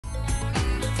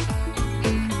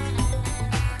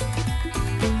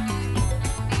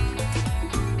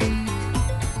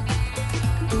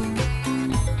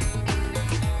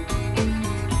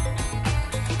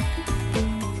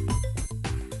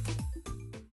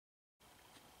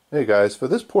Hey guys, for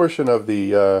this portion of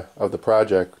the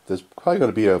project, there's probably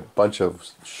going to be a bunch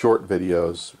of short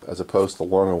videos as opposed to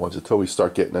longer ones until we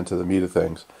start getting into the meat of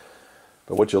things.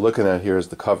 But what you're looking at here is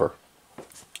the cover,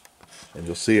 and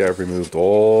you'll see I've removed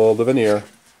all the veneer.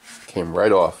 Came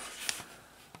right off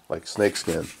like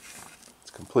snakeskin.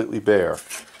 It's completely bare,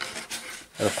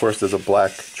 and of course there's a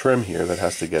black trim here that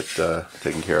has to get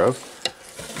taken care of.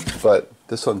 But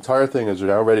this entire thing is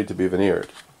now ready to be veneered,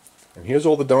 and here's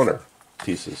all the donor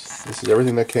pieces. This is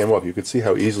everything that came off. You can see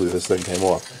how easily this thing came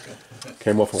off.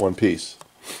 Came off in one piece.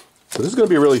 So this is going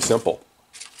to be really simple.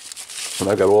 And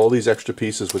I've got all these extra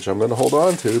pieces which I'm going to hold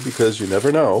on to because you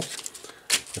never know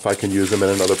if I can use them in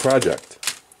another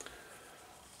project.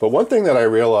 But one thing that I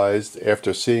realized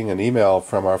after seeing an email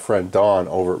from our friend Don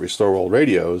over at Restore World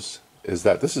Radios is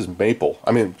that this is maple.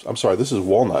 I'm sorry, this is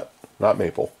walnut, not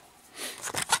maple.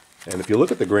 And if you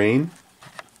look at the grain,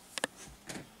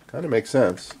 kind of makes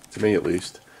sense, to me at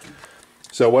least.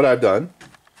 So what I've done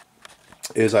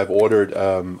is I've ordered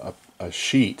a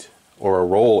sheet, or a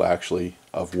roll actually,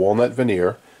 of walnut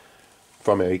veneer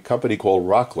from a company called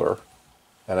Rockler.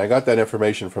 And I got that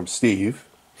information from Steve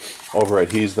over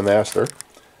at He's the Master.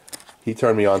 He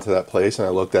turned me on to that place and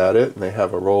I looked at it, and they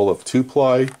have a roll of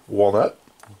 2-ply walnut,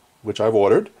 which I've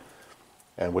ordered,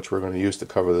 and which we're going to use to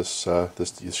cover this,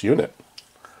 this unit.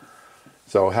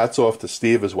 So hats off to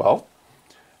Steve as well.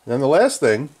 And then the last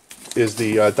thing is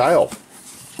the dial.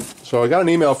 So I got an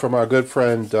email from our good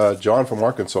friend John from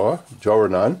Arkansas, Joe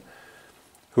Renan,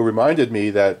 who reminded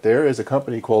me that there is a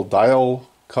company called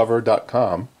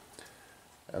dialcover.com,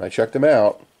 and I checked them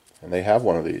out, and they have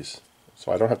one of these.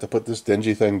 So I don't have to put this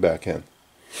dingy thing back in.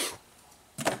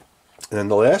 And then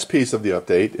the last piece of the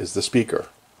update is the speaker.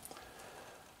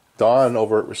 Don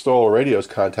over at Restore Radios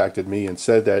contacted me and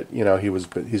said that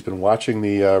he's been watching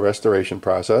the restoration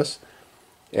process,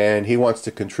 and he wants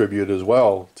to contribute as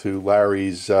well to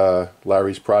Larry's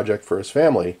project for his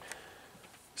family.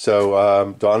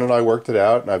 So Don and I worked it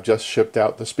out, and I've just shipped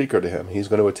out the speaker to him. He's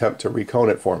going to attempt to recone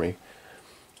it for me.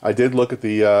 I did look at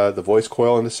the voice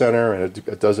coil in the center, and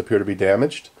it does appear to be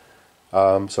damaged.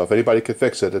 So if anybody could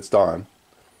fix it, it's Don.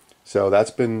 So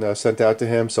that's been sent out to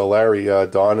him. So Larry,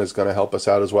 Don is going to help us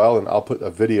out as well, and I'll put a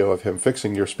video of him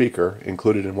fixing your speaker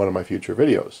included in one of my future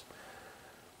videos.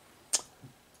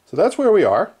 So that's where we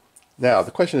are. Now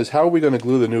the question is, how are we going to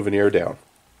glue the new veneer down?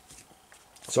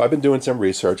 So I've been doing some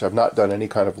research. I've not done any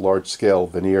kind of large-scale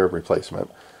veneer replacement,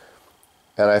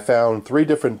 and I found 3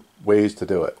 different ways to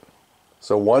do it.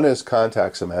 So one is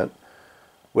contact cement,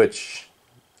 which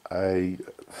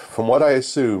from what I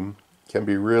assume, can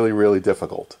be really, really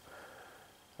difficult.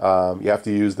 You have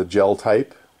to use the gel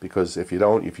type, because if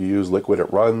you use liquid,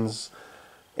 it runs,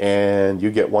 and you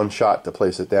get one shot to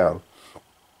place it down.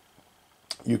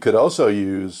 You could also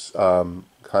use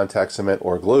contact cement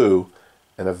or glue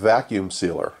and a vacuum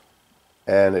sealer,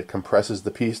 and it compresses the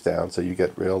piece down so you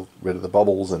get rid of the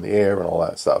bubbles in the air and all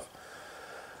that stuff.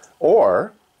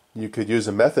 Or you could use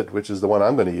a method, which is the one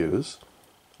I'm going to use,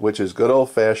 which is good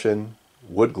old-fashioned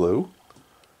wood glue.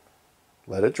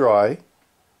 Let it dry,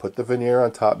 put the veneer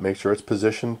on top, make sure it's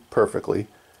positioned perfectly,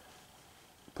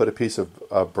 put a piece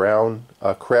of brown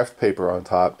craft paper on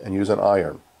top, and use an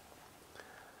iron.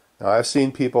 Now I've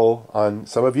seen people,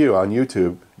 some of you on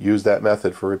YouTube, use that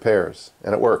method for repairs,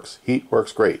 and it works. Heat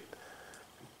works great.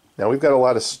 Now we've got a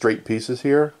lot of straight pieces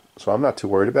here, so I'm not too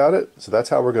worried about it. So that's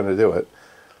how we're going to do it.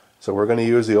 So we're going to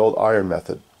use the old iron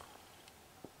method,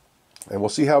 and we'll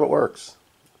see how it works.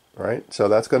 Right? So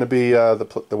that's going to be the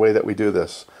way that we do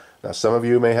this. Now some of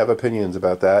you may have opinions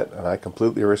about that, and I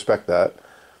completely respect that,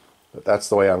 but that's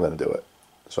the way I'm going to do it.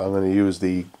 So I'm going to use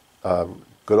the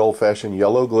good old-fashioned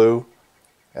yellow glue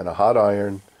and a hot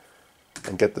iron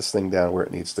and get this thing down where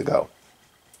it needs to go.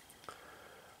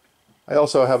 I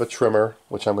also have a trimmer,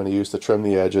 which I'm going to use to trim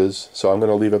the edges. So I'm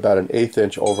going to leave about an 1/8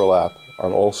 inch overlap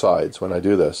on all sides when I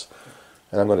do this.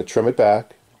 And I'm going to trim it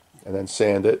back and then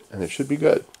sand it, and it should be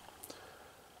good.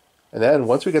 And then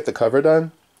once we get the cover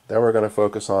done, then we're going to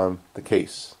focus on the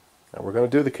case. And we're going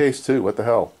to do the case too. What the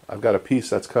hell? I've got a piece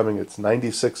that's coming. It's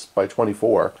 96 by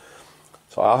 24.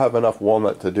 So I'll have enough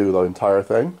walnut to do the entire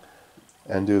thing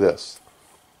and do this.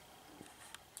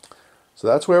 So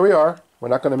that's where we are. We're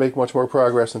not going to make much more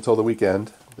progress until the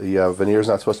weekend. The veneer's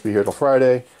not supposed to be here till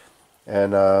Friday,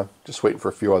 and just waiting for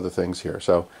a few other things here.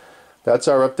 So that's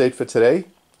our update for today.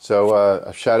 So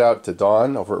a shout out to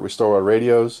Don over at Restore World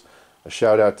Radios, a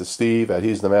shout out to Steve at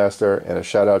He's the Master, and a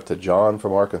shout out to John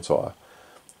from Arkansas.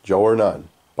 Joe or none.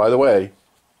 By the way,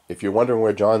 if you're wondering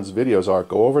where John's videos are,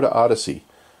 go over to Odyssey,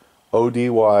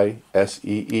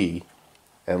 Odyssee,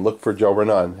 and look for Joe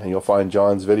Renan, and you'll find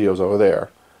John's videos over there.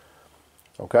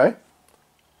 Okay?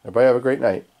 Everybody have a great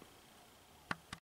night.